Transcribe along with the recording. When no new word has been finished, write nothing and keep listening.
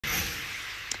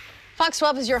Fox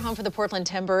 12 is your home for the Portland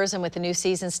Timbers, and with the new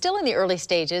season still in the early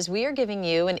stages, we are giving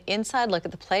you an inside look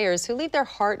at the players who leave their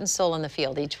heart and soul on the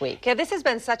field each week. Yeah, this has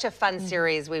been such a fun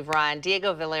series we've run.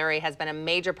 Diego Valeri has been a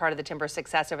major part of the Timbers'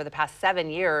 success over the past 7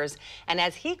 years, and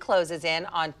as he closes in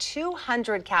on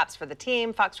 200 caps for the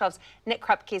team, Fox 12's Nick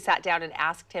Krupke sat down and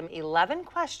asked him 11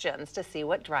 questions to see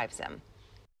what drives him.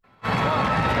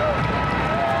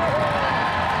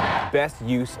 Best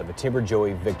use of a Timber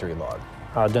Joey victory log?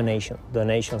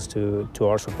 Donations to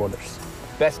our supporters.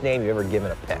 Best name you've ever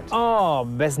given a pet? Oh,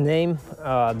 best name,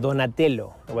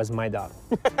 Donatello. It was my dog.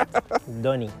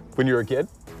 Donnie. When you were a kid?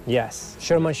 Yes,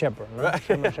 Sherman Shepherd. No?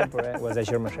 Sherman Shepherd was a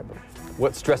Sherman Shepherd.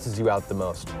 What stresses you out the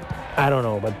most? I don't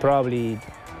know, but probably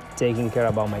taking care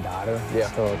about my daughter. Yeah.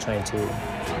 So trying to,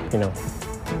 you know.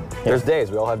 There's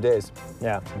days, we all have days.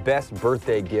 Yeah. Best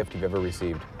birthday gift you've ever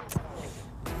received?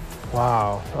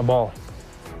 Wow, a ball,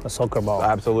 a soccer ball.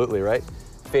 Absolutely, right?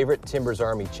 Favorite Timbers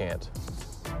Army chant?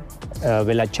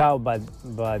 Vela Chao, but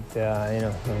you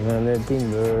know, the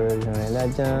Timbers,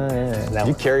 Vela Chao.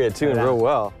 You carry a tune real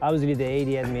well. Obviously, the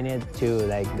 80th minute too,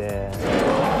 like the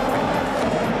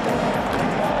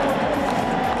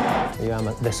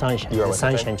sunshine. You are the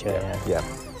sunshine chair. Yeah.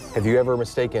 Have you ever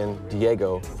mistaken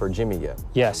Diego for Jimmy yet?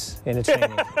 Yes, in the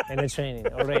training. In the training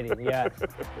already. Yeah.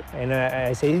 And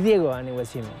I said Diego, and it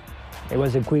was Jimmy. It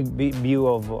was a quick view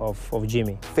of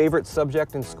Jimmy. Favorite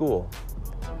subject in school?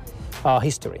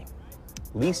 History.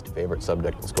 Least favorite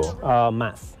subject in school?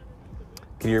 Math.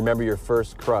 Can you remember your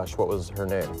first crush? What was her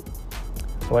name?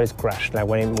 What is crush? Like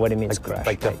what it means crush?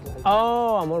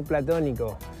 Oh, amor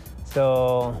platónico.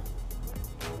 So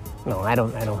no, I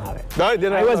don't have it. No,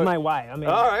 it was my wife. I mean,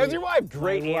 all right, it was your wife.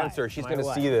 Great answer. She's going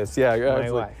to see this. Yeah,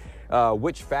 absolutely. My wife.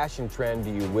 Which fashion trend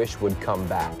do you wish would come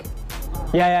back?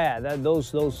 Yeah.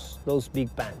 Those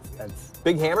big pants. That's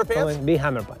big hammer pants. Big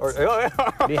hammer pants.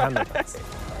 Big hammer pants.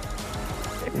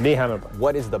 Big hammer pants.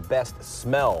 What is the best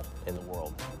smell in the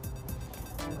world?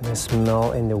 The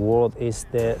smell in the world is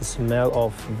the smell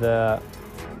of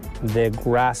the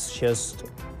grass just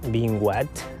being wet,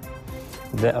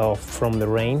 from the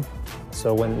rain.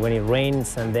 So when it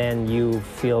rains and then you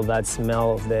feel that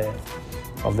smell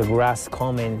of the grass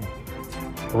coming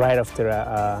right after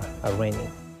a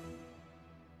raining.